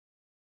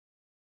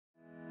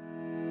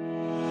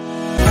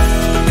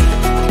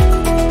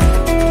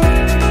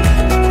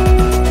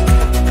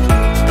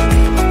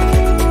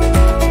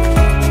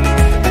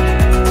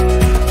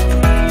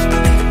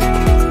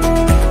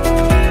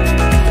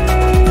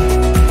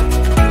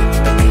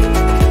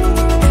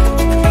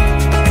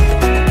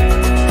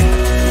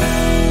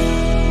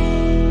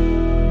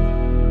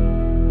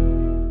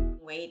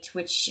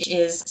which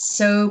is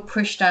so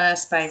pushed on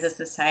us by the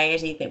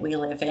society that we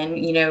live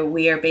in. You know,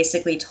 we are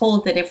basically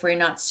told that if we're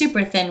not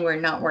super thin, we're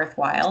not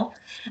worthwhile.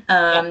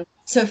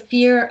 So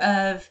fear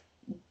of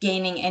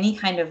gaining any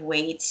kind of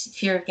weight,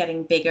 fear of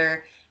getting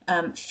bigger,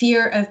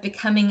 fear of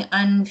becoming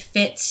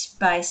unfit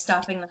by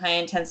stopping the high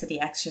intensity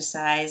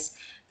exercise,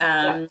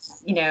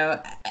 you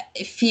know,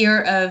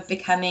 fear of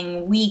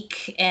becoming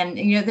weak, and,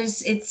 you know,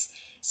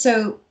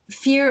 so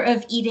fear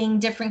of eating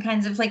different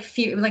kinds of, like,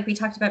 fear, like we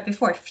talked about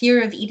before,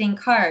 fear of eating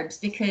carbs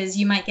because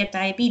you might get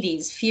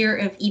diabetes, fear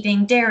of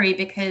eating dairy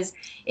because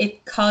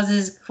it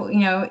causes, you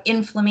know,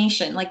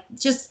 inflammation. Like,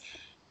 just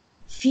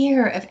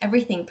fear of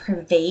everything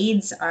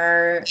pervades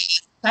our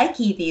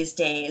psyche these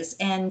days.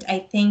 And I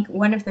think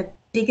one of the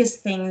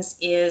biggest things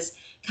is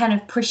kind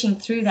of pushing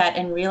through that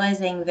and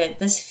realizing that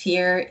this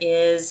fear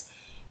is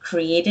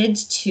created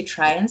to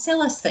try and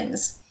sell us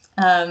things.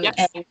 And,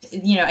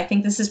 you know, I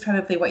think this is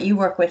probably what you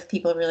work with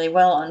people really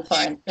well on,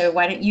 Florence. So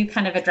why don't you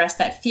kind of address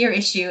that fear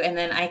issue, and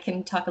then I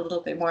can talk a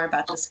little bit more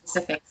about the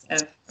specifics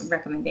of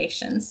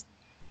recommendations.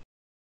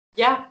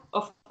 Yeah,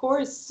 of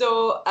course.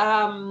 So,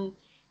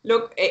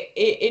 look,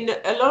 in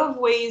a lot of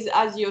ways,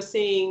 as you're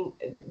saying,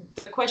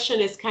 the question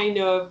is kind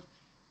of,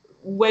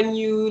 when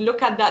you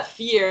look at that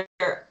fear,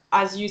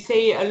 as you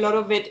say, a lot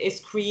of it is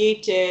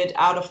created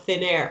out of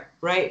thin air,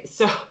 right?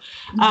 So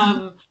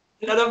a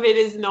lot of it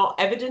is not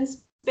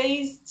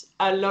evidence-based.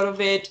 A lot of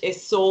it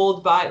is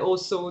sold by all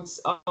sorts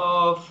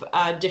of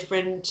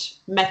different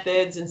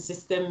methods and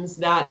systems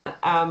that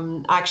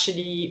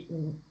actually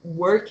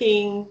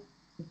working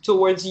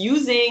towards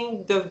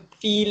using the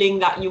feeling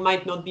that you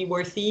might not be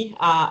worthy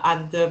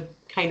at the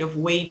kind of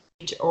weight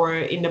or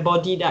in the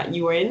body that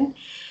you are in.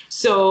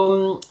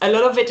 So a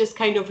lot of it is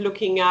kind of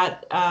looking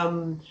at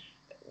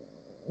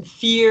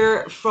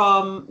fear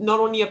from not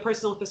only a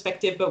personal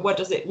perspective, but what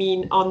does it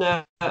mean on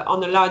a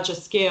larger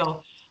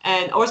scale.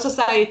 And our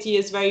society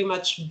is very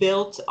much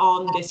built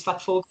on this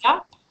fat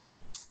phobia.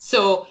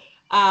 So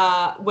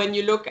when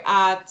you look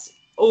at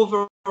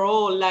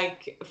overall,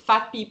 like,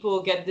 fat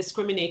people get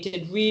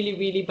discriminated really,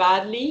 really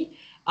badly,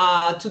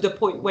 to the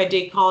point where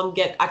they can't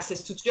get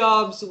access to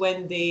jobs,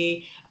 when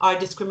they are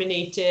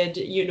discriminated,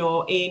 you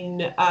know,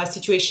 in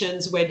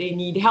situations where they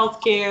need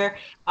healthcare.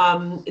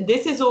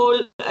 This is all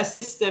a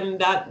system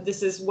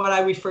this is what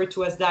I refer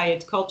to as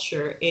diet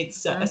culture.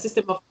 It's a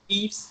system of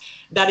beliefs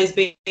that is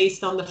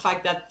based on the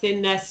fact that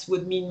thinness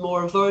would mean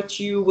more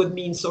virtue, would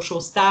mean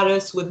social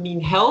status, would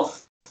mean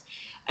health,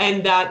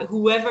 and that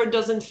whoever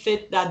doesn't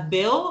fit that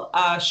bill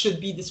should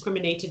be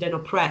discriminated and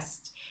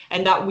oppressed,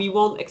 and that we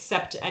won't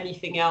accept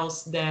anything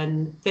else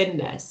than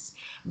thinness.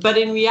 But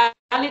in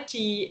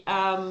reality,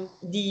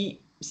 the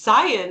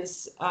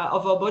science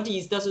of our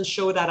bodies doesn't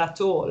show that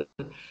at all.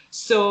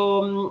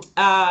 So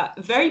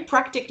very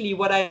practically,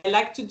 what I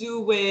like to do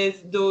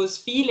with those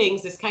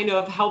feelings is kind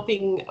of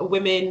helping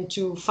women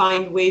to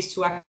find ways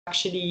to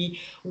actually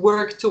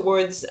work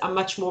towards a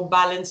much more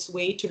balanced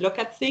way to look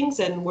at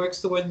things, and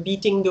works toward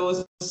beating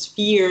those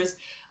fears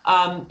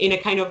in a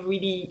kind of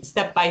really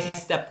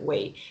step-by-step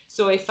way.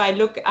 So if I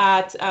look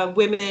at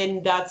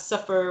women that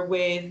suffer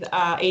with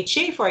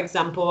HA, for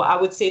example, I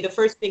would say the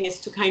first thing is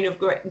to kind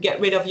of get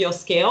rid of your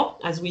scale,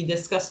 as we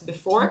discussed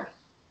before.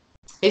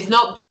 It's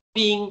not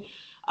being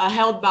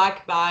held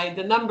back by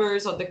the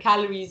numbers or the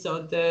calories or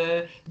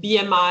the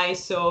BMI.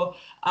 So,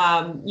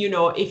 you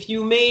know, if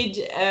you made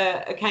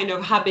a kind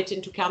of habit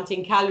into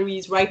counting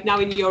calories right now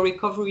in your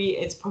recovery,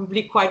 it's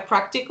probably quite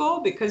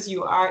practical, because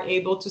you are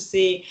able to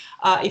say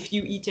if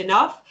you eat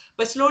enough.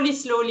 But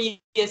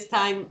slowly, as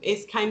time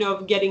is kind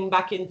of getting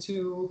back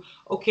into,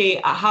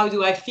 okay, how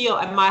do I feel?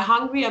 Am I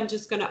hungry? I'm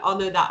just going to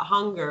honor that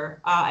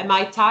hunger. Am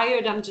I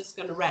tired? I'm just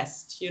going to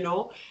rest, you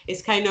know?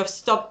 It's kind of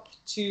stop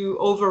to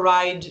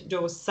override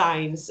those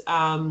signs.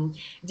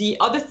 The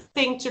other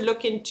thing to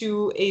look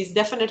into is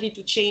definitely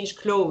to change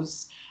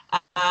clothes.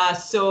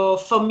 So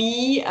for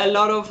me, a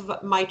lot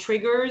of my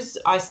triggers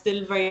are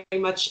still very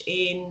much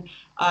in,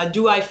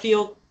 do I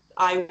feel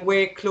I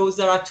wear clothes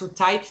that are too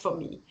tight for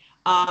me?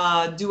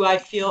 Do I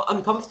feel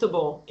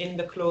uncomfortable in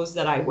the clothes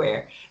that I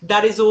wear?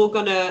 That is all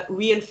going to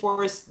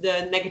reinforce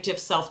the negative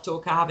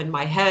self-talk I have in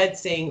my head,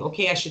 saying,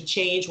 okay, I should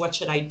change. What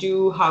should I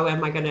do? How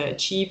am I going to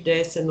achieve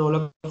this? And all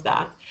of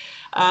that.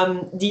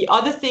 The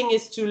other thing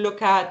is to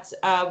look at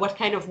what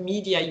kind of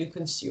media you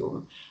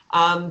consume.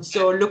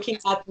 So looking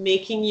at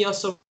making your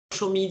social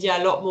media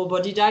a lot more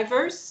body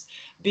diverse,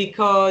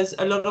 because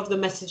a lot of the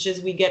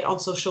messages we get on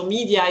social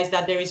media is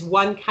that there is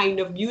one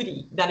kind of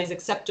beauty that is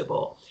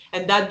acceptable.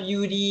 And that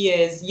beauty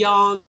is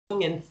young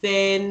and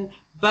thin,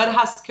 but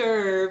has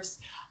curves.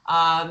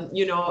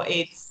 You know,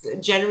 it's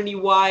generally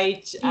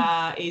white,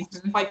 it's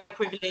quite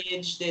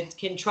privileged, it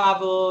can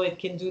travel, it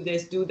can do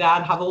this, do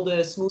that, have all the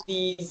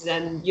smoothies,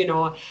 and, you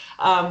know,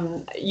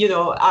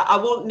 I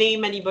won't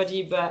name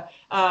anybody, but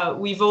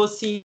we've all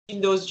seen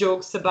those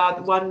jokes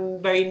about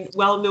one very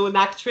well-known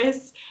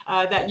actress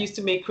that used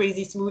to make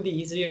crazy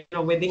smoothies, you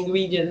know, with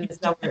ingredients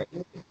that were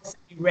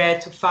rare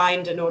to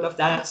find and all of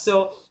that.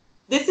 So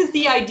this is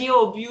the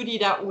ideal beauty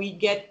that we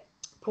get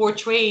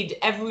portrayed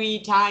every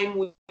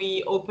time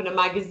we open a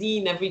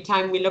magazine, every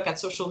time we look at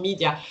social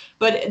media.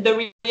 But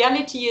the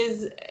reality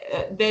is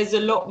there's a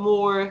lot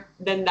more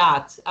than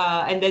that.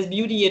 And there's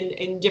beauty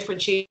in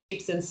different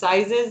shapes and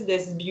sizes.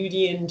 There's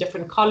beauty in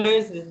different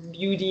colors. There's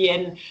beauty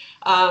in,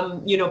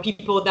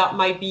 people that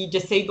might be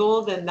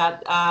disabled and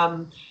that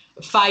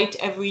fight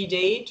every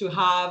day to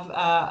have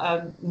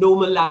a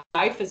normal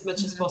life as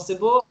much as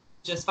possible,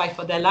 just fight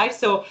for their life.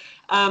 So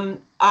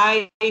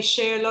I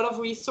share a lot of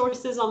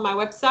resources on my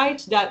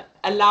website that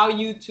allow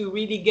you to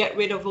really get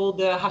rid of all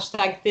the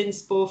hashtag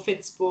thinspo,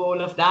 fitspo,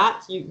 all of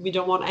that. We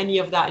don't want any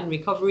of that in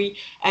recovery,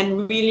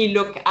 and really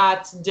look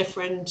at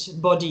different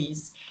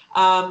bodies.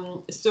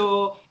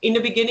 So in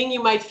the beginning,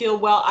 you might feel,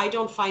 well, I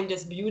don't find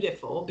this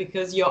beautiful,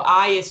 because your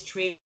eye is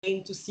trained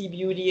to see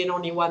beauty in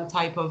only one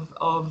type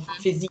of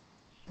physique.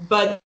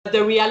 But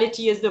the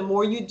reality is, the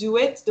more you do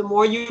it, the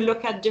more you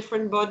look at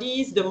different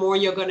bodies, the more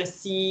you're going to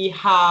see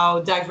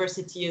how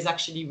diversity is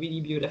actually really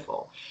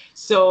beautiful.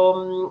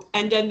 So,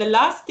 and then the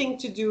last thing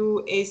to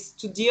do is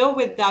to deal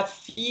with that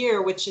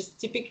fear, which is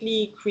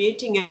typically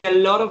creating a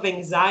lot of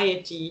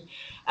anxiety.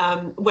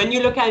 When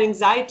you look at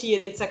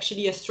anxiety, it's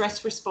actually a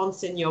stress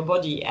response in your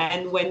body.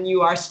 And when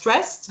you are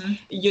stressed,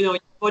 your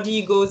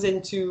body goes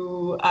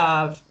into,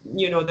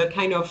 the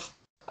kind of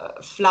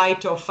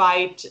flight or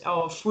fight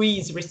or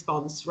freeze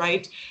response,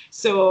 right?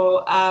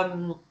 So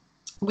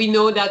we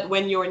know that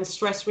when you're in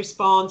stress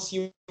response,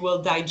 you will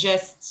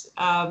digest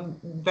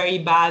very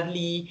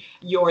badly.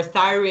 Your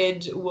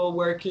thyroid will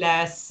work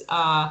less.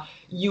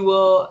 You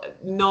will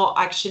not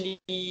actually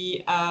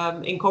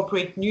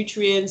incorporate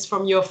nutrients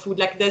from your food.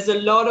 Like, there's a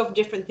lot of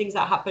different things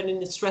that happen in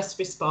the stress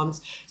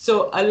response.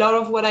 So a lot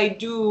of what I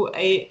do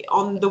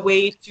on the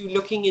way to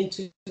looking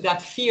into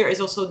that fear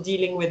is also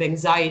dealing with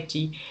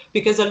anxiety,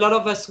 because a lot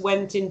of us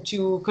went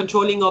into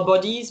controlling our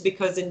bodies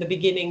because in the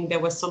beginning there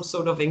was some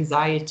sort of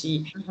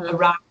anxiety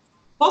around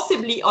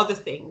possibly other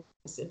things.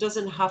 It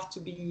doesn't have to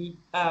be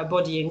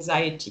body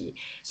anxiety.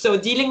 So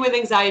dealing with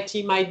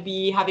anxiety might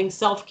be having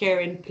self-care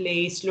in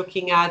place,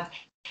 looking at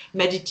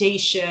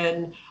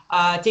meditation,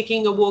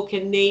 taking a walk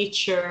in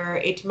nature.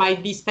 It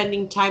might be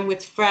spending time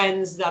with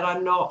friends that are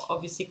not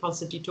obviously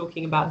constantly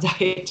talking about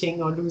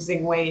dieting or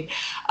losing weight.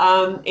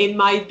 It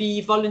might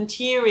be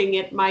volunteering.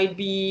 It might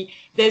be,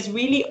 there's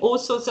really all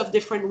sorts of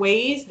different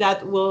ways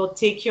that will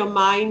take your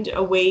mind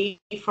away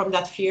from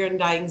that fear and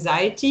that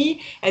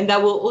anxiety, and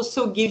that will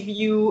also give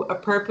you a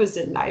purpose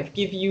in life,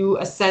 give you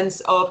a sense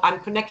of, I'm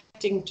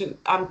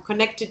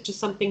connected to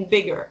something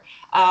bigger.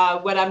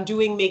 What I'm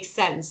doing makes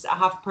sense. I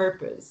have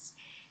purpose.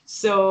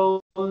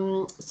 So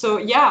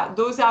yeah,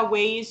 those are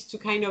ways to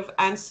kind of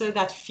answer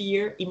that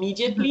fear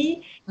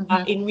immediately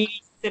in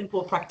really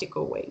simple,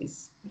 practical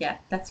ways. Yeah,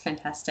 that's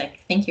fantastic.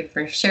 Thank you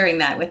for sharing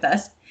that with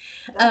us.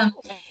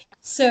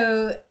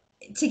 So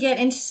to get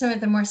into some of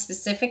the more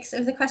specifics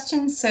of the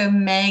questions, so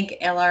Meg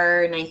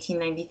LR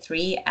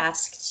 1993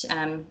 asked,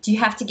 do you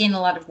have to gain a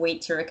lot of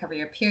weight to recover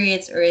your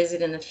periods, or is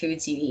it in the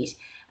foods you eat?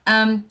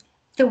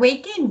 The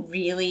weight gain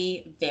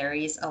really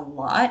varies a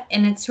lot,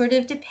 and it sort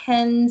of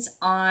depends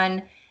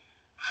on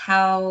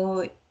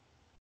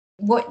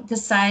what the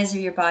size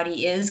of your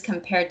body is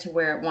compared to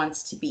where it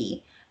wants to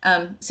be.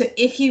 So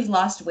if you've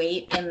lost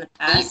weight in the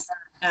past,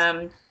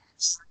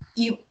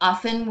 you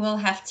often will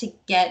have to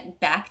get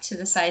back to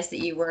the size that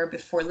you were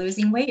before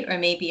losing weight, or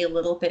maybe a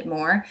little bit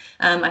more.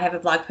 I have a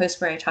blog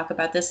post where I talk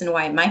about this and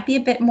why it might be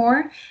a bit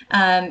more.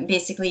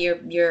 Basically,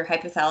 your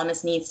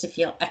hypothalamus needs to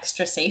feel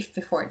extra safe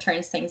before it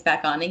turns things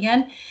back on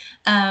again.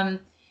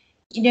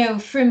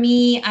 For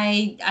me,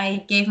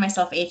 I gave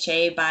myself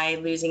HA by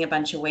losing a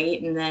bunch of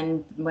weight, and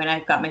then when I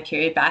got my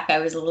period back, I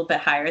was a little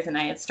bit higher than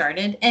I had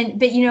started.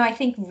 But I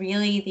think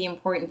really the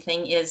important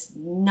thing is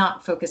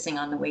not focusing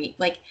on the weight.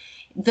 Like,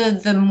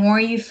 the more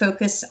you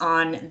focus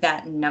on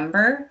that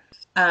number,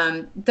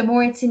 the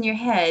more it's in your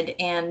head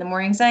and the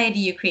more anxiety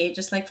you create,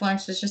 just like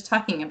Florence was just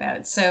talking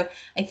about. So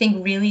I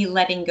think really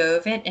letting go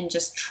of it and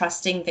just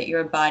trusting that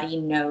your body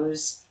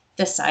knows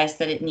the size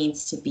that it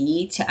needs to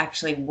be to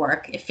actually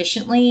work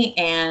efficiently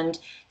and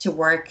to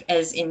work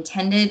as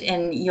intended.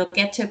 And you'll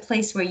get to a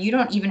place where you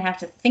don't even have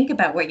to think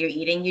about what you're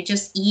eating. You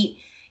just eat,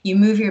 you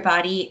move your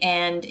body,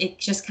 and it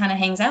just kind of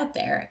hangs out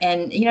there.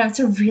 And, it's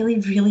a really,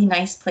 really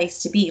nice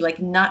place to be, like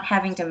not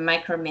having to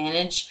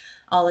micromanage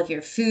all of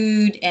your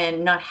food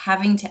and not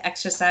having to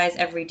exercise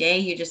every day.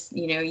 You just,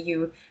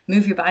 you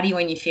move your body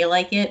when you feel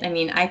like it. I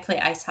mean, I play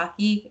ice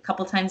hockey a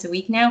couple times a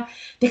week now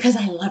because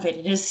I love it.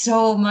 It is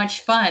so much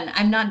fun.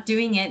 I'm not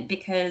doing it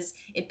because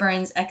it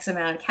burns X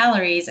amount of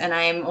calories and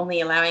I'm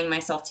only allowing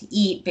myself to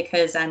eat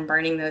because I'm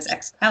burning those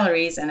X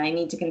calories and I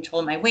need to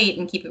control my weight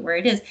and keep it where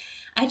it is.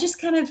 I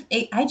just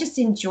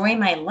enjoy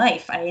my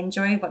life. I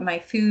enjoy my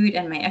food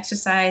and my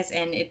exercise,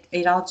 and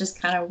it all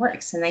just kind of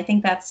works. And I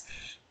think that's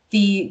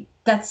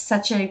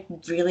such a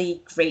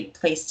really great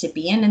place to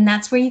be in. And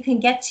that's where you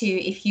can get to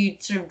if you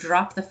sort of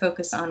drop the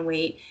focus on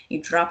weight,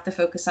 you drop the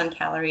focus on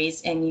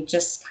calories, and you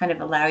just kind of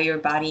allow your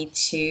body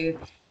to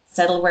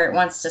settle where it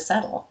wants to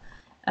settle.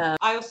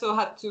 I also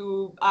had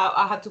to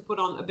put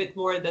on a bit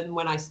more than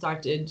when I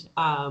started.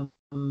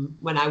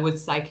 when I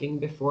was cycling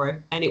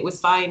before, and it was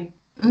fine.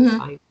 It was Mm-hmm.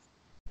 fine.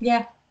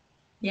 Yeah.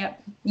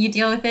 Yep. You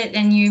deal with it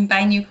and you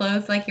buy new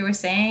clothes, like you were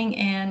saying,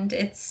 and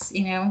it's,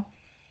 you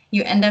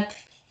end up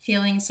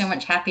feeling so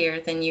much happier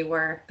than you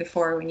were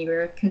before when you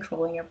were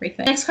controlling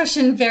everything. Next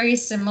question, very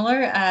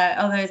similar,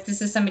 although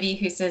this is somebody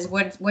who says,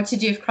 what to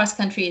do if cross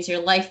country is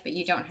your life, but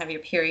you don't have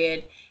your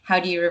period? How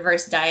do you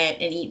reverse diet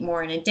and eat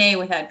more in a day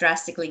without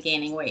drastically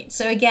gaining weight?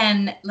 So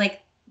again,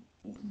 like,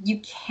 you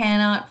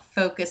cannot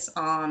focus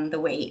on the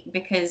weight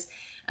because,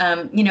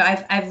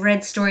 I've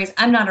read stories.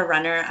 I'm not a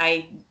runner.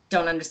 I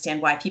don't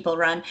understand why people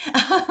run.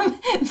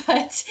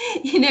 But,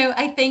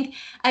 I think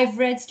I've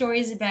read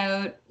stories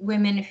about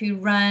women who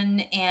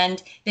run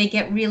and they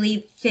get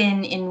really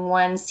thin in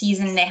one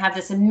season. They have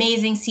this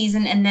amazing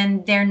season and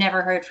then they're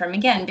never heard from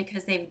again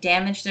because they've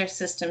damaged their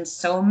system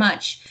so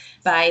much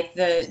by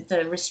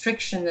the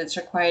restriction that's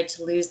required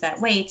to lose that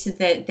weight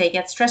that they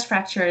get stress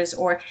fractures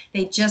or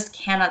they just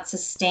cannot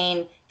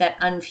sustain that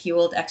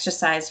unfueled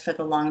exercise for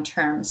the long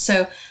term.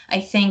 So I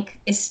think,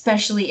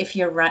 especially if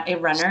you're a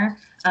runner,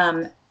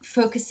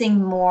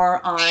 focusing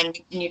more on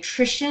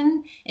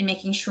nutrition and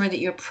making sure that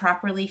you're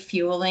properly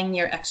fueling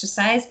your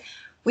exercise,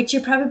 which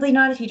you're probably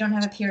not if you don't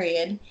have a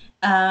period,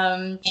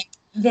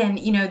 then,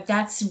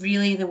 that's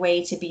really the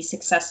way to be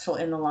successful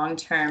in the long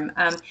term.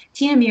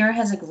 Tina Muir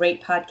has a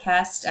great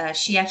podcast.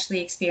 She actually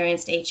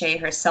experienced HA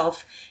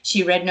herself.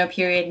 She read No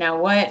Period, Now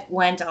What,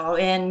 went all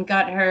in,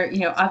 got her,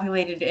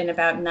 ovulated in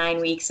about 9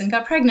 weeks and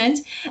got pregnant.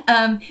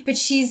 But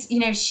she's,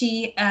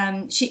 she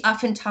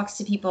often talks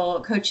to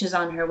people, coaches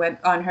on her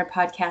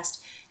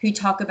podcast who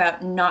talk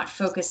about not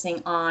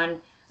focusing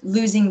on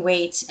losing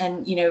weight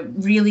and,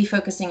 really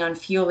focusing on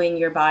fueling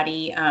your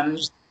body.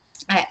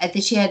 I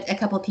think she had a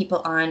couple of people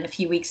on a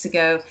few weeks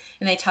ago,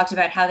 and they talked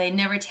about how they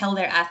never tell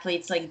their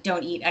athletes, like,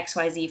 don't eat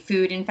XYZ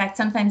food. In fact,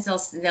 sometimes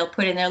they'll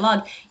put in their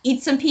log,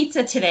 eat some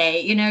pizza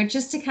today,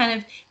 just to kind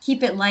of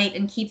keep it light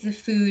and keep the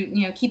food,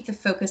 keep the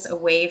focus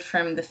away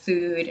from the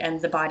food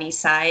and the body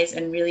size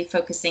and really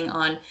focusing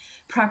on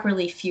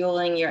properly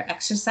fueling your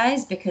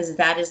exercise, because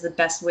that is the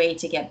best way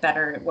to get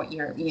better at what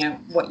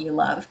what you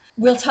love.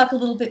 We'll talk a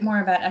little bit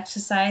more about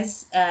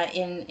exercise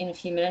in a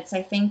few minutes,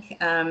 I think.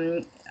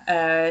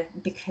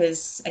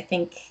 Because I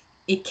think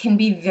it can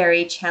be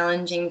very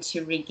challenging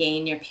to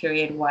regain your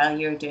period while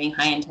you're doing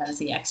high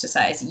intensity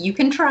exercise. You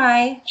can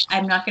try.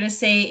 I'm not going to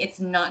say it's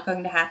not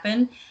going to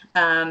happen,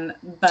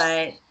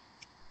 but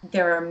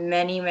there are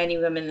many, many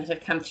women that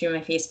have come through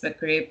my Facebook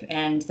group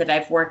and that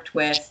I've worked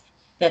with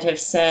that have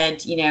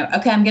said,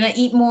 okay, I'm going to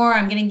eat more.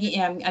 I'm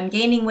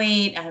gaining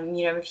weight.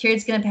 My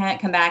period's going to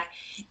come back.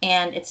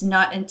 And it's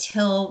not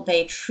until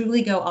they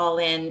truly go all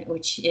in,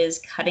 which is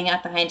cutting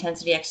out the high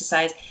intensity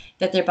exercise,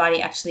 that their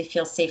body actually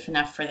feels safe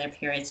enough for their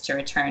periods to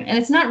return. And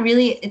it's not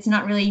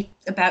really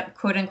about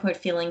quote unquote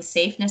feeling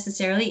safe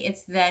necessarily.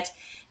 It's that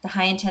the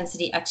high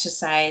intensity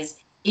exercise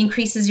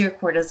increases your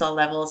cortisol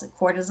levels.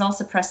 Cortisol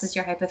suppresses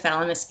your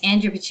hypothalamus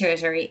and your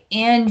pituitary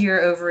and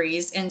your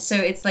ovaries. And so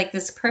it's like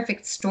this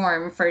perfect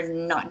storm for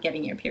not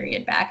getting your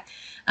period back.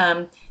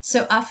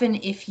 So often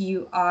if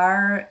you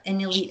are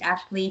an elite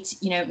athlete,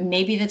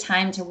 maybe the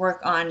time to work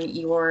on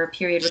your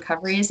period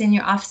recovery is in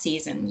your off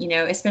season,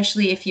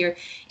 especially if you're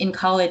in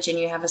college and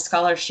you have a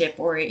scholarship,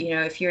 or,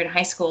 if you're in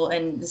high school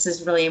and this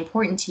is really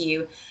important to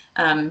you.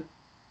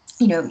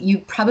 You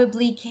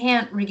probably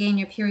can't regain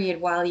your period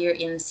while you're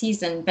in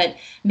season, but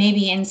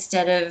maybe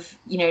instead of,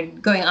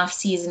 going off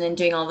season and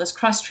doing all this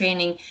cross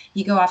training,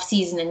 you go off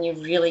season and you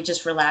really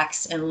just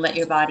relax and let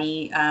your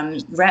body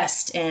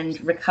rest and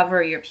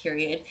recover your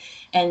period.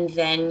 And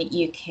then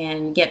you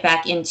can get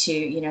back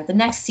into, the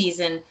next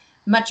season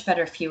much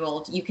better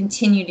fueled. You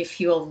continue to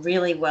fuel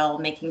really well,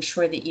 making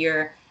sure that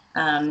you're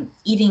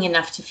eating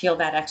enough to fuel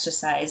that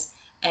exercise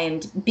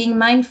and being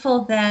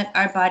mindful that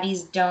our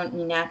bodies don't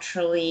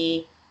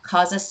naturally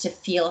cause us to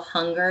feel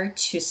hunger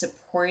to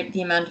support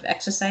the amount of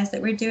exercise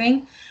that we're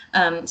doing.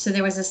 So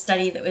there was a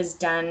study that was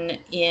done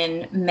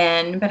in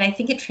men, but I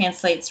think it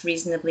translates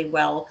reasonably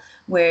well,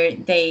 where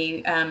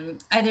they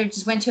either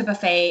just went to a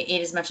buffet,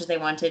 ate as much as they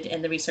wanted,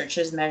 and the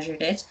researchers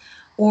measured it,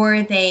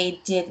 or they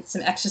did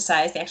some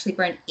exercise. They actually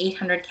burned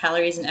 800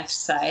 calories in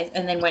exercise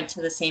and then went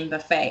to the same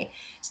buffet.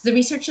 So the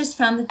researchers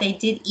found that they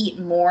did eat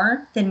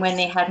more than when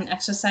they hadn't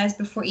exercised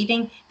before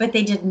eating, but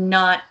they did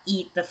not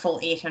eat the full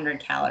 800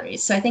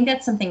 calories. So I think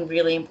that's something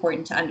really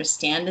important to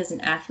understand as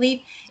an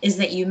athlete, is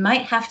that you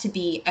might have to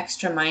be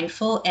extra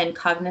mindful and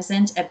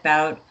cognizant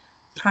about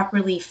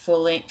properly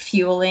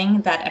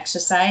fueling that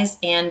exercise,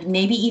 and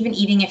maybe even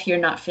eating if you're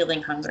not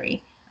feeling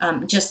hungry.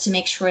 Just to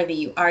make sure that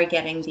you are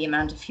getting the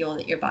amount of fuel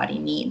that your body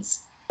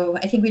needs. So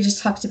I think we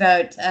just talked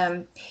about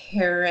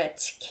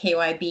Parrot,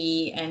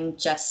 KYB, and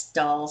Jess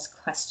Dahl's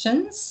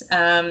questions.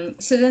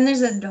 So then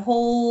there's a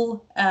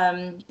whole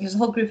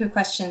group of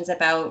questions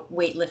about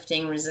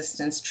weightlifting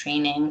resistance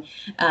training.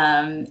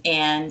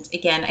 And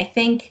again, I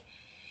think,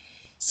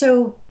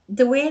 so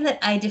the way that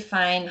I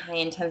define high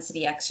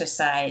intensity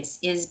exercise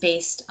is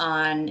based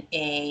on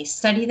a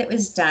study that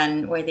was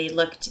done where they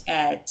looked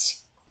at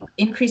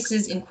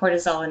increases in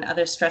cortisol and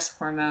other stress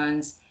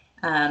hormones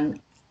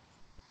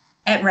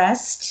At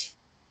rest,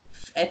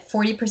 at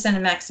 40%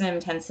 of maximum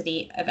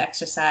intensity of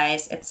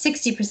exercise, at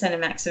 60% of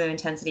maximum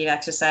intensity of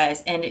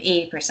exercise, and at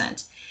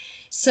 80%.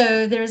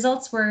 So the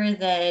results were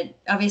that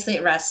obviously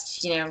at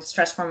rest,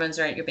 stress hormones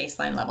are at your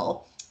baseline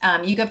level.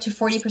 You go up to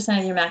 40%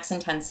 of your max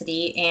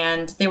intensity,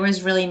 and there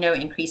was really no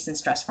increase in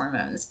stress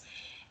hormones.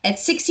 At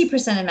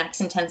 60% of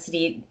max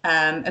intensity,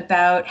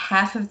 about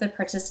half of the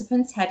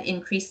participants had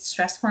increased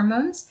stress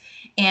hormones,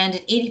 and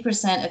at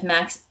 80% of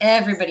max,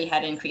 everybody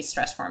had increased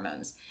stress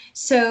hormones.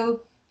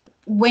 So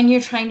when you're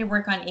trying to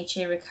work on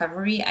HA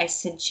recovery, I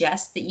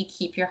suggest that you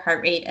keep your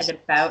heart rate at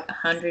about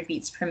 100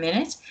 beats per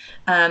minute.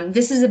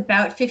 This is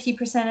about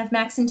 50% of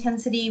max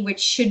intensity,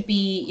 which should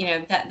be,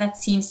 that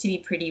seems to be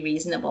pretty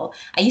reasonable.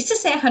 I used to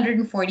say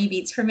 140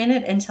 beats per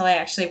minute until I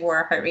actually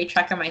wore a heart rate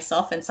tracker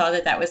myself and saw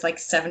that was like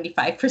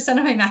 75%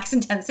 of my max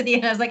intensity.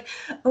 And I was like,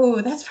 oh,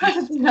 that's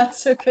probably not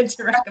so good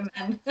to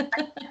recommend.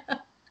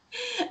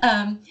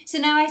 So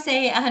now I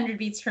say 100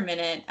 beats per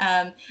minute.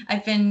 I'm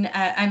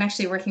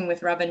actually working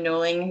with Robin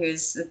Noling,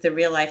 who's the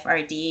real life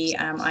RD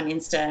on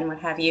Insta and what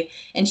have you.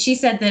 And she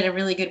said that a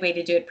really good way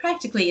to do it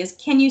practically is,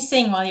 can you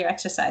sing while you're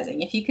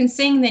exercising? If you can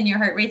sing, then your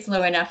heart rate's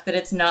low enough that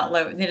it's not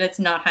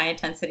high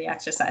intensity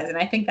exercise. And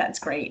I think that's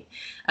great.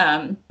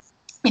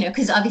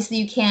 Because obviously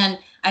you can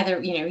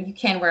either, you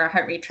can wear a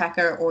heart rate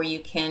tracker, or you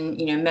can,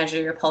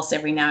 measure your pulse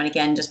every now and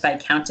again just by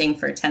counting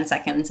for 10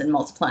 seconds and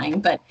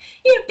multiplying. But,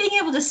 being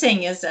able to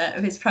sing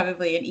is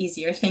probably an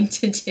easier thing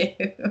to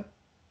do.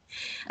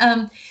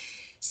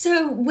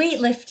 So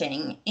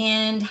weightlifting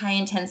and high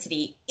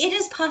intensity, it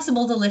is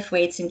possible to lift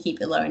weights and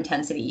keep it low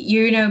intensity.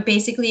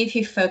 Basically if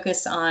you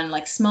focus on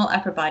like small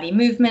upper body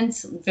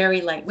movements, very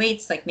light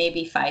weights, like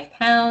maybe 5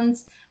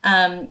 pounds,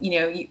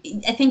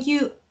 I think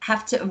you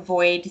have to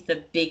avoid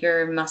the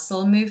bigger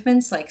muscle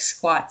movements like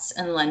squats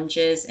and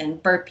lunges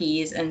and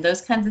burpees, and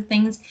those kinds of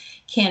things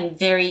can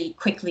very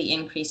quickly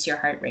increase your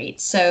heart rate.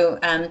 So,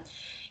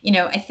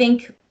 I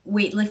think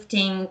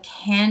weightlifting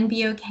can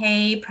be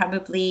okay,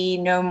 probably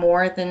no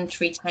more than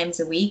 3 times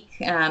a week,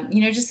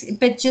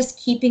 just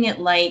keeping it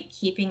light,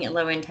 keeping it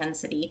low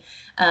intensity.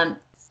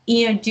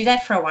 Do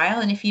that for a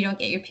while, and if you don't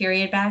get your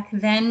period back,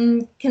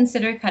 then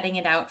consider cutting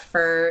it out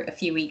for a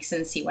few weeks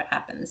and see what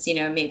happens,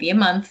 maybe a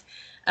month.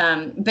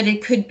 But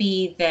it could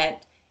be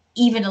that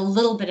even a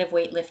little bit of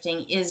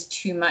weightlifting is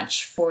too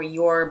much for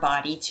your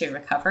body to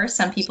recover.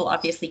 Some people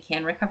obviously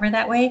can recover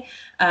that way.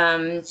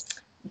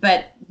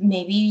 But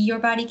maybe your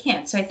body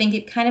can't. So I think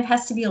it kind of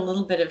has to be a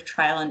little bit of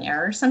trial and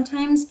error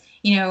sometimes.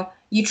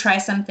 You try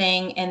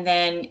something, and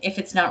then if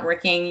it's not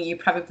working, you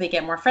probably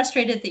get more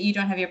frustrated that you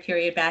don't have your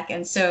period back.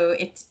 And so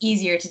it's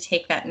easier to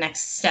take that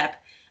next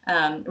step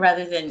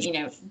rather than,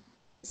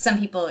 some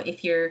people,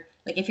 if you're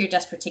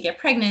desperate to get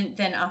pregnant,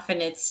 then often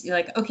it's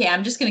like, okay,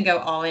 I'm just going to go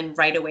all in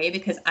right away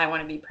because I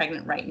want to be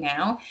pregnant right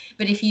now.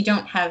 But if you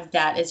don't have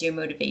that as your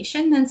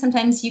motivation, then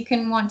sometimes you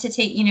can want to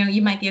take,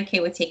 you might be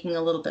okay with taking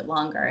a little bit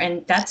longer,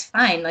 and that's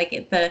fine. I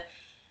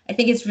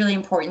think it's really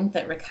important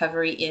that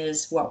recovery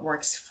is what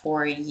works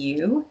for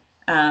you.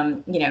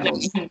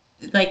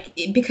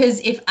 Because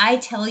if I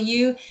tell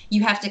you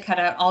have to cut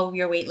out all of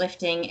your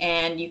weightlifting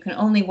and you can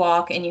only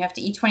walk and you have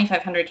to eat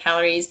 2,500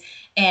 calories,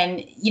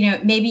 and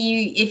maybe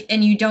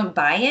you don't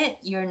buy it,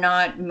 you're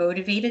not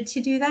motivated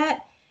to do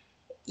that,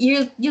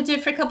 you'll do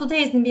it for a couple of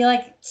days and be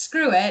like,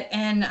 screw it,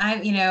 and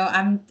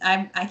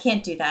I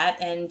can't do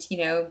that, and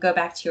go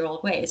back to your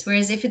old ways.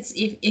 Whereas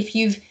if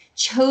you've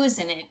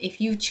chosen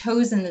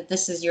that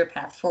this is your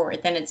path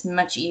forward, then it's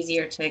much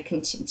easier to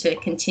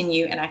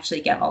continue and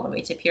actually get all the way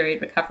to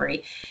period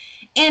recovery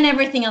and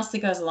everything else that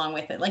goes along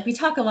with it. Like, we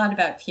talk a lot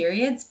about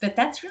periods, but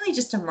that's really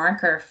just a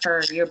marker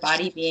for your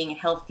body being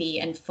healthy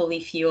and fully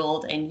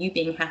fueled and you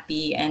being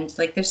happy. And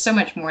there's so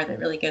much more that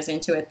really goes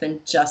into it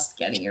than just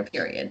getting your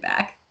period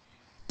back.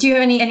 Do you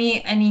have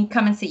any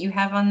comments that you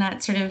have on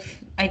that sort of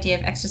idea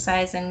of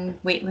exercise and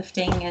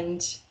weightlifting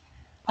and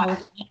all of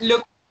that?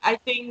 Look, I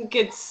think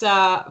it's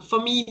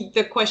for me,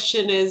 the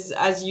question is,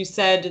 as you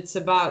said, it's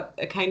about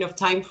a kind of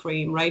time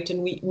frame, right?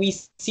 And we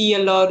see a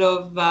lot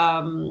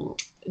of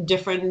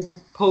different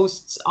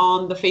posts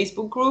on the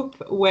Facebook group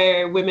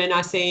where women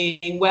are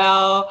saying,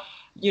 well,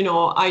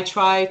 I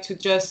try to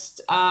just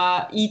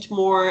eat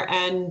more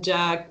and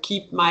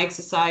keep my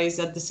exercise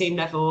at the same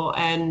level,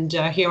 and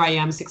here I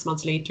am 6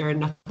 months later,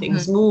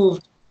 nothing's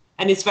moved,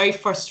 and it's very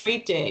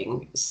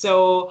frustrating.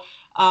 So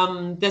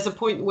there's a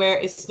point where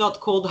it's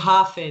not called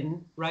half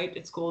in, right?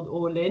 It's called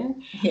all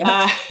in.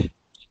 Yeah.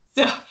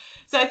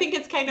 So I think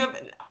it's kind of,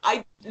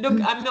 I'm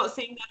not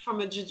saying that from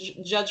a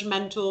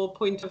judgmental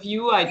point of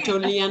view. I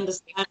totally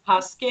understand how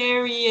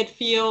scary it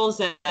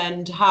feels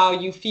and how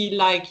you feel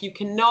like you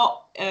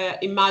cannot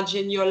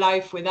imagine your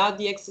life without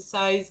the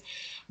exercise.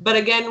 But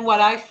again,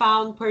 what I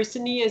found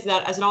personally is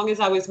that as long as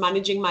I was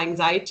managing my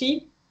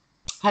anxiety,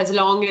 as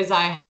long as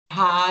I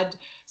had.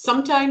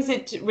 Sometimes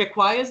it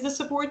requires the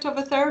support of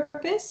a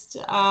therapist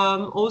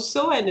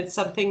also, and it's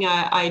something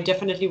I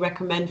definitely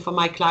recommend for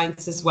my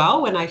clients as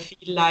well when I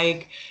feel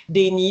like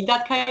they need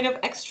that kind of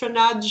extra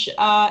nudge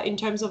in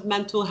terms of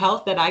mental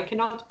health that I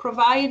cannot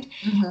provide.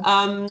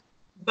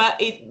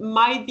 But it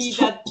might be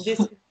that this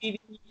is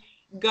really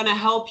gonna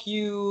help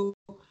you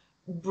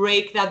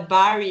break that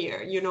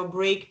barrier,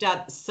 break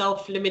that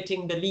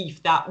self-limiting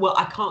belief that, well,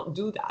 I can't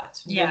do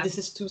that. Yeah. This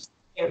is too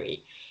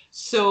scary.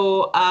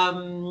 So,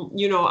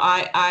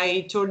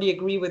 I totally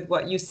agree with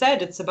what you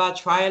said. It's about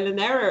trial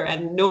and error,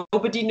 and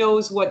nobody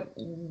knows what,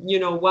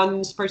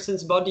 one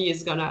person's body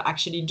is going to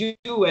actually do,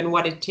 and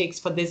what it takes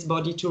for this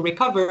body to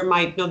recover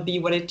might not be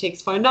what it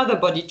takes for another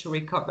body to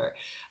recover.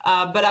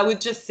 But I would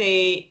just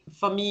say,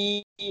 for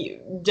me,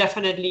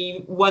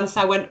 definitely, once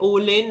I went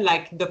all in,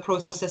 like the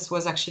process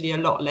was actually a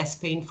lot less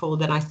painful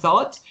than I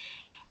thought.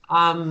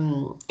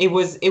 It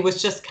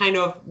was just kind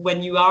of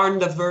when you are on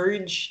the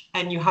verge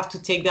and you have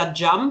to take that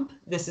jump,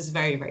 this is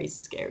very, very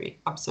scary.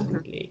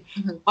 Absolutely.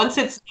 Once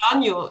it's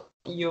done,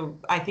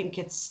 I think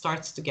it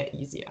starts to get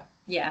easier.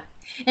 Yeah.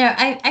 Now,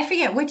 I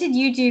forget, what did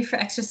you do for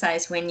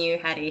exercise when you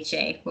had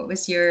HA? What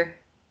was your...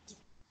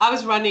 I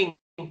was running.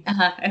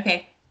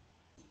 Okay.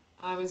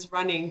 I was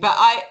running, but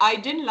I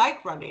didn't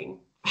like running.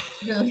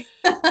 Really?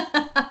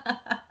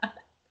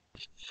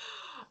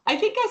 I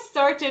think I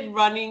started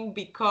running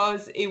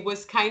because it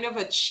was kind of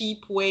a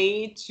cheap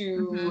way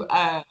to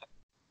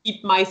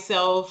keep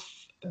myself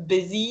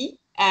busy.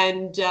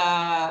 And,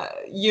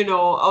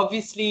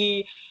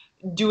 obviously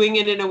doing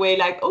it in a way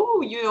like,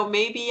 oh,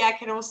 maybe I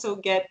can also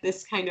get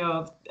this kind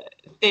of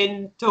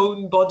thin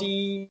toned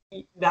body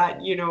that,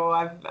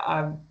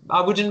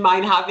 I wouldn't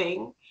mind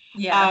having.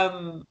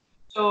 Yeah.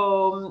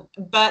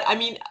 But I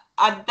mean,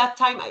 at that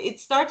time, it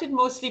started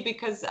mostly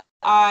because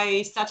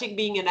I started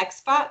being an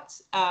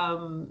expat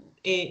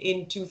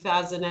in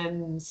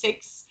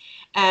 2006.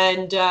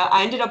 And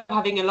I ended up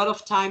having a lot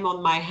of time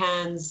on my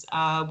hands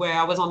where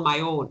I was on my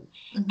own.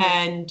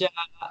 And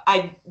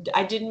I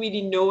didn't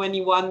really know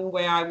anyone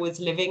where I was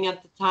living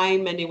at the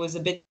time. And it was a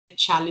bit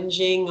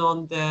challenging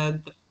on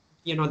the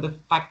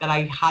fact that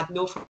I had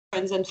no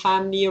friends and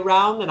family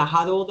around and I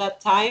had all that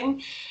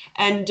time.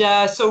 And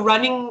so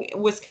running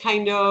was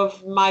kind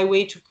of my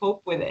way to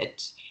cope with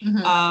it.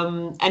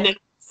 And then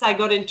once I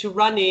got into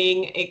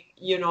running, it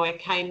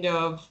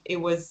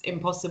was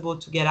impossible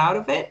to get out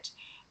of it.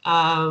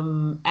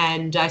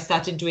 And I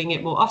started doing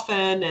it more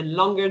often and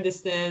longer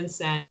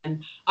distance.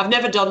 And I've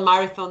never done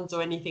marathons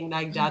or anything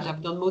like that.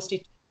 I've done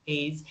mostly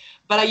days,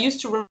 but I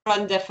used to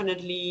run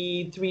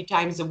definitely 3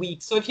 times a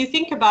week. So if you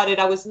think about it,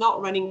 I was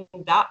not running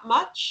that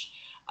much.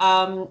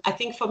 I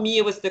think for me,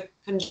 it was the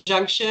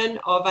conjunction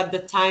of at the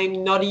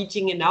time not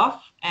eating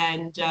enough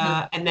and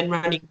then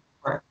running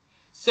more.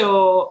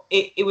 So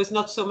it was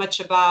not so much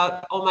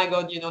about, oh my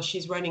God,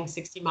 she's running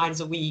 60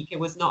 miles a week. It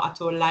was not at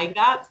all like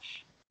that.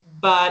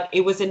 But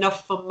it was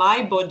enough for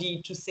my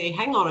body to say,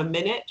 hang on a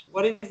minute,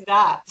 what is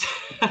that?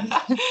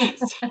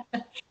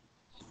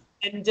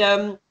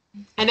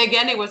 And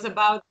again, it was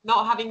about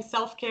not having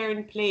self-care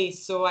in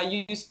place. So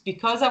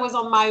because I was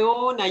on my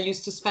own, I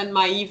used to spend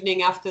my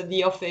evening after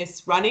the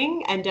office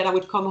running, and then I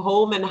would come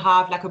home and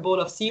have like a bowl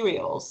of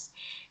cereals.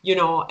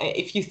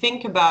 If you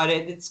think about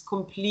it, it's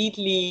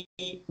completely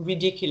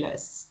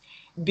ridiculous,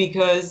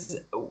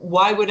 because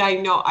why would I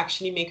not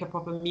actually make a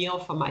proper meal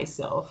for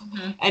myself?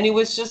 And it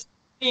was just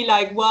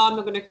like, well, I'm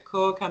not going to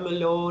cook, I'm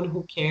alone,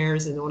 who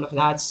cares, and all of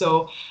that.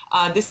 So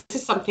this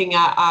is something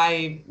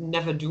I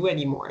never do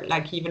anymore.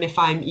 Like, even if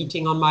I'm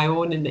eating on my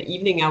own in the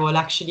evening, I will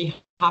actually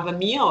have a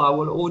meal. I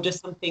will order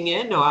something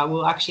in, or I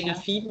will actually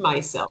feed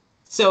myself.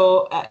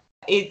 So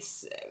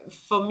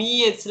for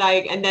me, it's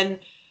like, and then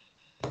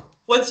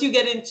once you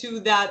get into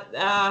that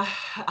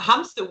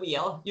hamster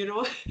wheel, you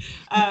feel like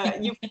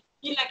you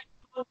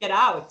can't get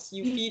out.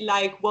 You feel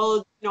like,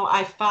 well,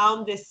 I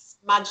found this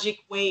magic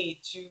way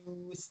to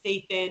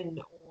stay thin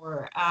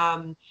or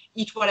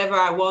eat whatever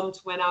I want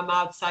when I'm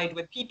outside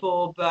with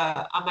people,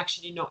 but I'm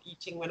actually not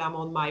eating when I'm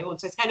on my own.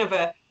 So it's kind of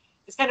a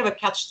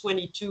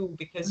catch-22,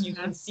 because you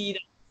can see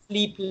that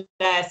sleep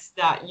less,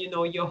 that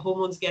your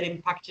hormones get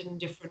impacted in a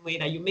different way,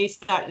 that you may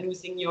start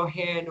losing your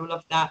hair and all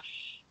of that.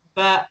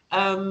 But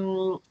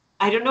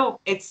I don't know.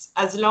 It's,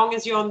 as long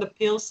as you're on the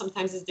pill,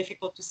 sometimes it's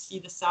difficult to see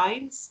the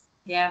signs.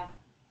 Yeah.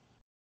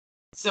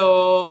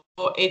 So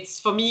it's,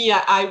 for me,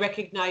 I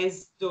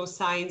recognize those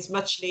signs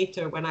much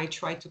later when I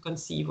tried to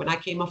conceive, when I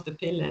came off the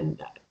pill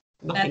and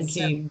nothing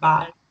came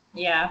back.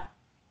 Yeah.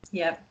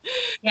 Yep.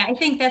 Yeah, I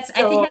think that's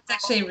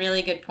actually a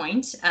really good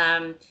point.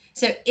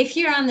 So if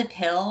you're on the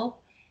pill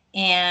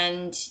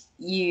and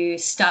you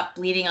stop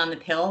bleeding on the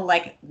pill,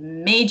 like,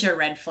 major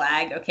red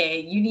flag, okay,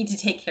 you need to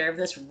take care of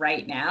this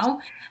right now.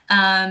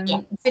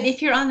 But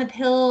if you're on the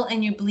pill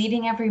and you're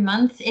bleeding every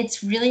month,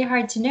 it's really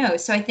hard to know.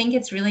 So I think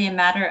it's really a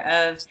matter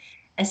of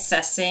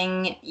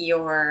assessing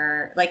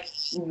your, like,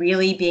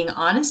 really being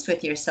honest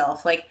with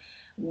yourself. Like,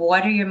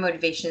 what are your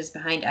motivations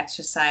behind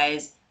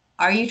exercise?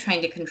 are you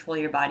trying to control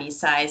your body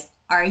size?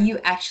 Are you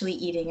actually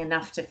eating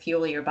enough to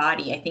fuel your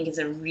body? I think is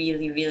a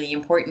really, really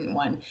important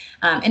one.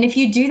 And if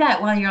you do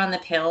that while you're on the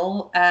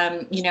pill,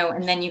 and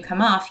then you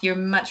come off, you're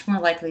much more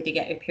likely to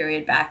get your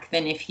period back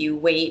than if you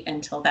wait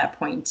until that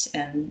point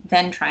and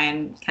then try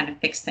and kind of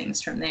fix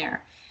things from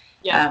there.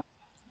 Yeah.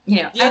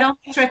 I'd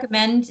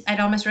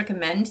almost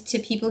recommend to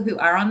people who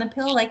are on the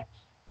pill, like,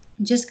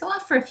 just go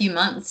off for a few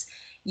months,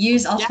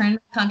 use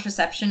alternative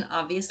contraception,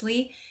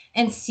 obviously,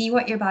 and see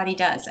what your body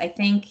does. I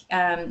think,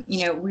 the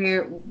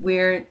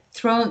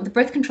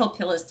birth control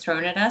pill is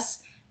thrown at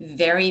us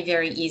very,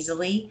 very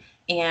easily.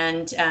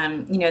 And,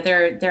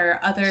 there are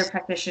other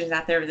practitioners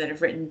out there that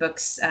have written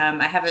books.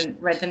 I haven't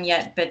read them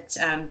yet, but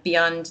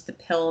Beyond the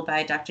Pill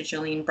by Dr.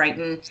 Jolene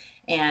Brighton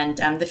and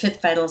The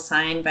Fifth Vital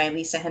Sign by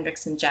Lisa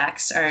Hendrickson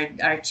Jacks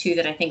are two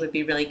that I think would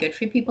be really good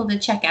for people to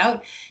check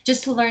out,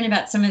 just to learn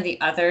about some of the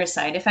other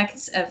side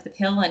effects of the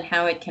pill and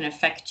how it can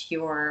affect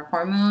your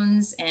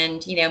hormones.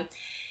 And,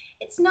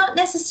 it's not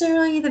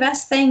necessarily the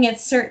best thing.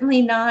 It's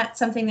certainly not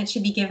something that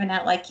should be given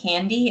out like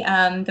candy,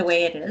 the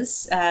way it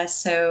is.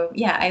 So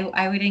yeah,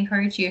 I would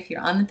encourage you, if you're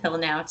on the pill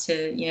now,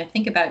 to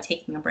think about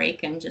taking a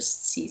break and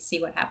just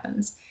see what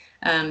happens.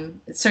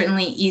 It's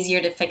certainly easier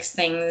to fix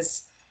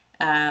things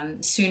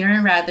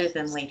sooner rather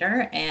than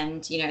later,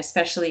 and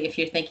especially if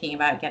you're thinking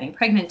about getting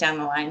pregnant down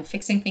the line,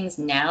 fixing things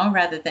now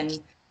rather than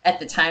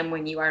at the time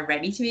when you are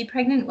ready to be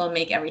pregnant will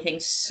make everything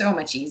so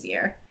much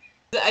easier.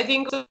 I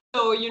think so,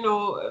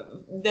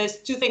 there's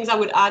two things I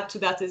would add to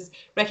that is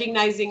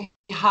recognizing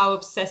how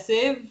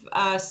obsessive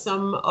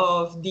some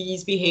of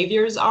these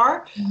behaviors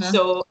are. Mm-hmm.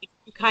 So if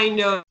you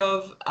kind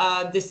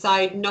of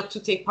decide not to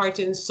take part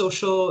in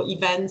social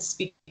events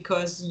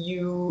because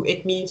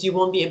it means you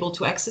won't be able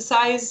to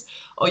exercise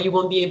or you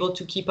won't be able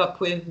to keep up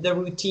with the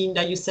routine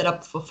that you set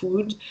up for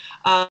food,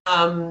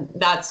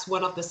 that's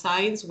one of the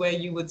signs where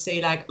you would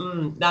say like,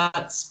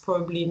 that's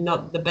probably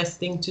not the best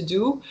thing to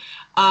do.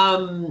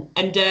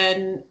 And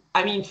then,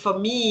 I mean, for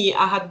me,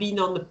 I had been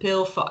on the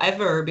pill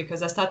forever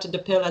because I started the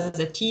pill as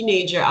a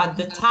teenager at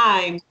the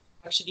time to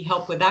actually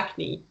help with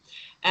acne.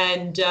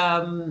 And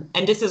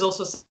this is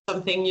also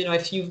something,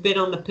 if you've been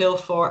on the pill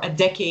for a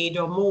decade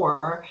or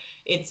more,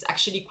 it's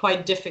actually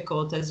quite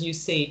difficult, as you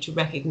say, to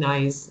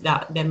recognize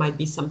that there might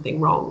be something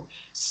wrong.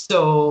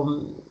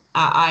 So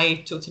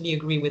I totally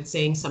agree with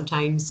saying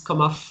sometimes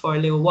come off for a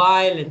little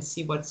while and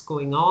see what's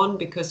going on,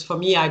 because for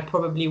me, I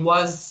probably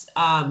was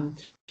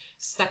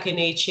stuck in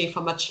HA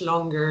for much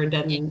longer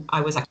than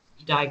I was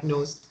actually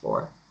diagnosed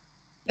for.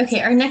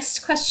 Okay, our next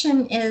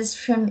question is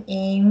from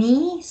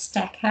Amy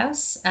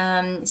Stackhouse.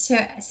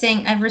 So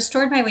saying, I've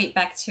restored my weight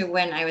back to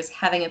when I was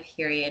having a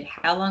period.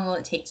 How long will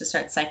it take to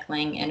start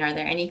cycling? And are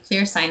there any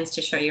clear signs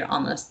to show you're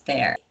almost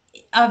there?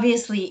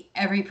 Obviously,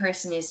 every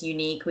person is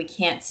unique. We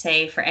can't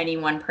say for any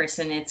one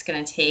person it's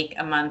going to take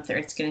a month, or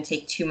it's going to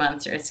take 2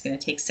 months, or it's going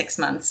to take 6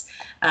 months.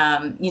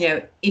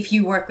 If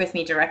you work with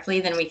me directly,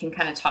 then we can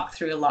kind of talk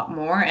through a lot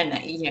more, and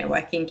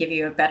I can give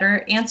you a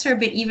better answer.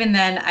 But even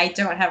then, I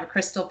don't have a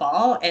crystal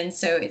ball, and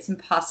so it's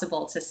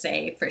impossible to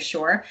say for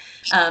sure.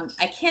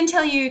 I can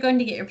tell you you're going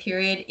to get your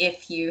period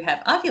if you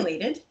have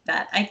ovulated.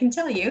 That I can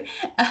tell you.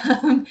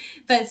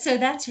 But so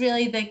that's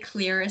really the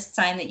clearest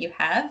sign that you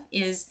have,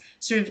 is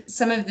sort of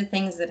some of the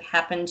things that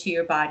happen to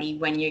your body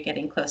when you're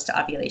getting close to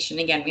ovulation.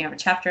 Again, we have a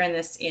chapter on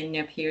this in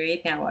No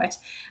Period, Now What?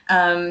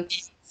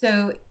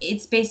 So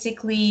it's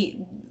basically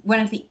one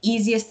of the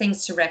easiest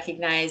things to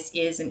recognize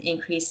is an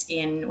increase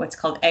in what's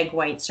called egg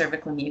white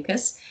cervical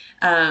mucus.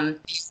 Our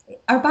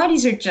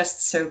bodies are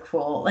just so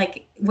cool.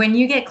 Like when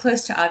you get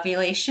close to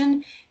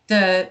ovulation,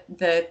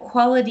 the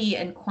quality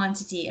and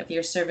quantity of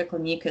your cervical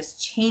mucus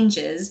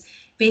changes,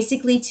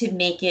 basically to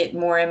make it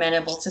more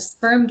amenable to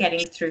sperm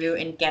getting through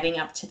and getting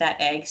up to that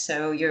egg,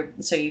 so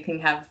you can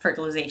have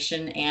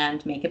fertilization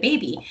and make a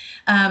baby.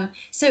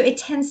 So it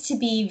tends to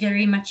be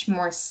very much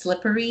more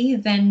slippery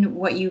than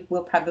what you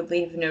will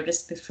probably have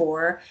noticed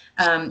before.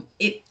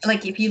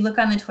 If you look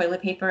on the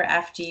toilet paper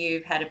after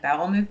you've had a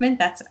bowel movement,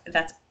 that's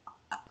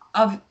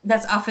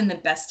often the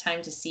best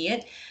time to see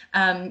it.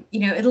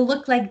 It'll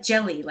look like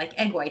jelly, like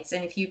egg whites,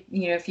 and if you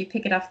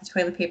pick it off the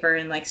toilet paper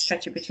and like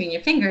stretch it between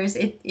your fingers,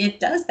 it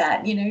does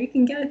that. You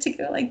can get it to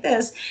go like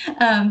this.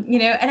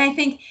 And I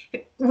think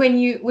when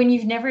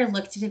you've never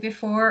looked at it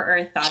before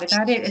or thought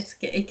about it,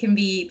 it can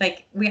be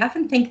like, we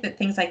often think that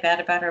things like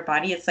that about our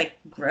body, it's like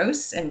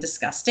gross and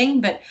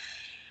disgusting, but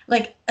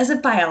like as a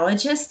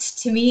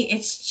biologist, to me,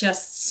 it's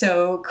just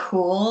so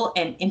cool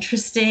and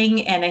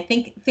interesting. And I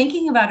think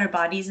thinking about our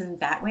bodies in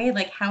that way,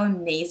 like how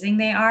amazing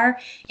they are,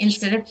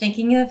 instead of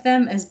thinking of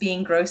them as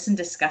being gross and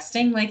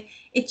disgusting, like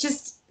it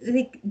just,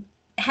 like,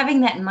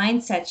 having that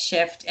mindset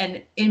shift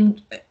and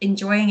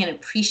enjoying and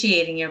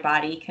appreciating your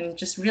body can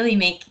just really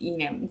make,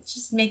 it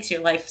just makes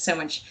your life so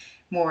much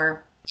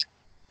more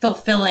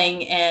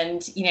fulfilling.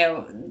 And,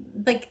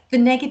 like the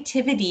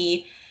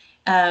negativity,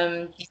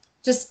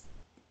 just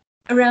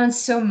around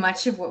so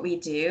much of what we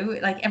do,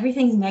 like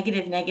everything's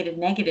negative.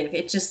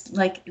 It just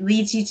like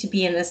leads you to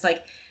be in this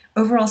like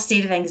overall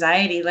state of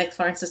anxiety, like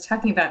Florence was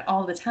talking about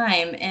all the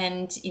time.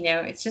 And,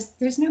 it's just,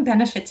 there's no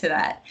benefit to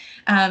that.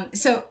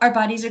 So our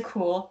bodies are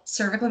cool.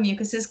 Cervical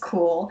mucus is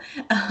cool.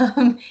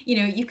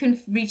 You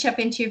can reach up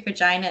into your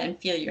vagina and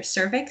feel your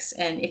cervix.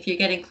 And if you're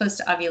getting close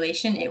to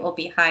ovulation, it will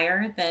be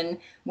higher than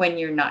when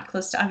you're not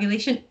close to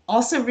ovulation.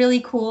 Also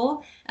really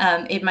cool.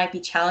 It might be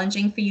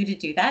challenging for you to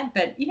do that,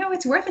 but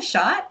it's worth a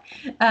shot.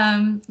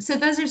 So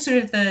those are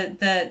sort of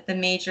the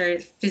major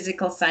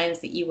physical signs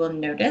that you will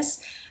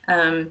notice.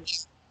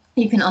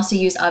 You can also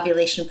use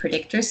ovulation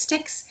predictor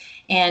sticks,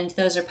 and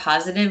those are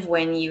positive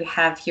when you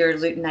have your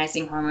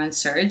luteinizing hormone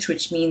surge,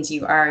 which means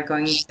you are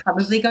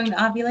probably going to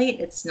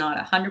ovulate. It's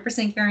not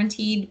 100%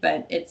 guaranteed,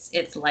 but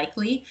it's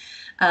likely.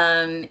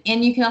 And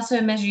you can also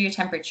measure your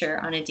temperature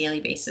on a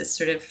daily basis,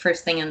 sort of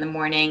first thing in the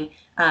morning.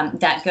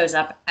 That goes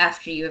up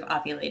after you have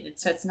ovulated.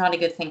 So it's not a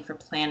good thing for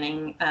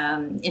planning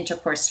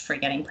intercourse for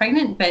getting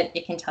pregnant, but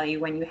it can tell you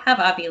when you have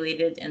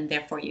ovulated, and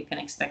therefore you can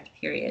expect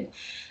a period.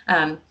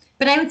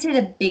 But I would say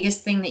the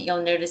biggest thing that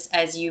you'll notice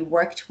as you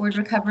work toward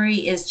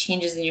recovery is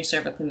changes in your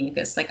cervical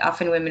mucus. Like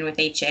often women with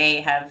HA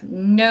have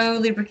no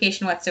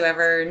lubrication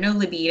whatsoever, no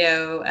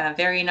libido,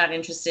 very not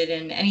interested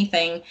in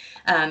anything.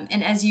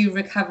 And as you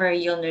recover,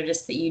 you'll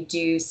notice that you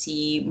do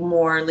see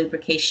more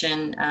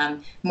lubrication,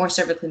 more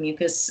cervical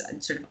mucus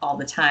sort of all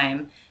the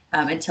time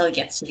until it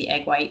gets to the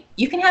egg white.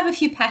 You can have a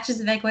few patches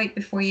of egg white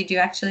before you do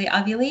actually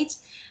ovulate.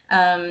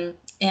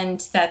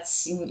 And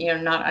that's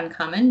not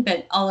uncommon,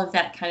 but all of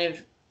that kind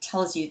of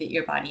tells you that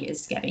your body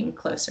is getting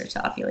closer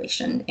to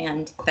ovulation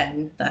and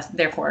then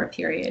therefore a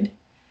period.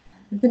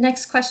 The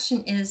next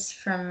question is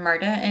from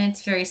Marta, and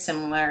it's very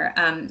similar.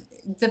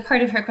 The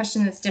part of her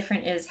question that's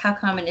different is how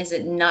common is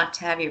it not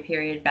to have your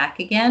period back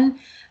again?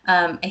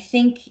 I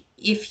think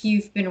if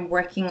you've been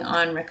working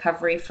on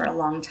recovery for a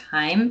long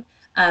time,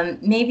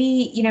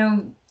 maybe,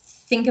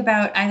 think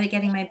about either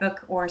getting my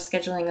book or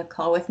scheduling a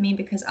call with me,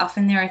 because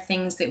often there are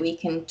things that we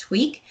can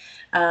tweak.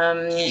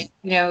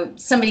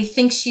 Somebody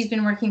thinks she's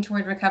been working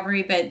toward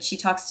recovery, but she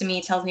talks to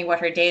me, tells me what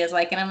her day is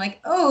like, and I'm like,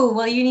 oh,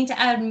 well, you need to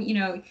add,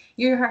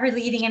 you're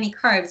hardly eating any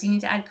carbs. You need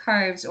to add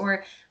carbs,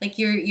 or like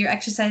you're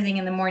exercising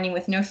in the morning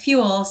with no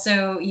fuel,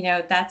 so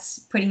that's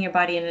putting your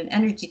body in an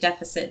energy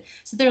deficit.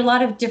 So there are a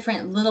lot of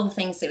different little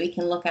things that we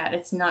can look at.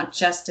 It's not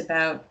just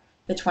about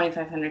the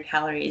 2,500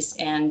 calories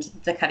and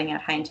the cutting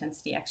out high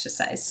intensity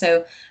exercise.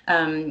 So,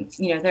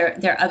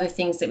 there are other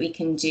things that we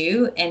can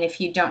do. And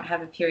if you don't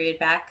have a period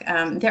back,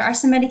 there are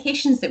some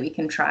medications that we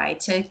can try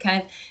to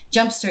kind of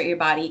jumpstart your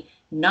body.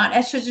 Not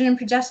estrogen and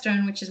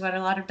progesterone, which is what a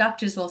lot of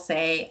doctors will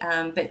say,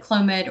 but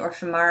Clomid or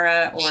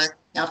Femara or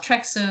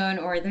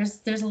naltrexone, or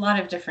there's a lot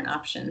of different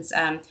options.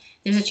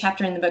 There's a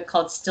chapter in the book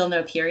called Still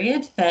No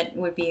Period that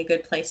would be a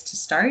good place to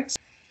start.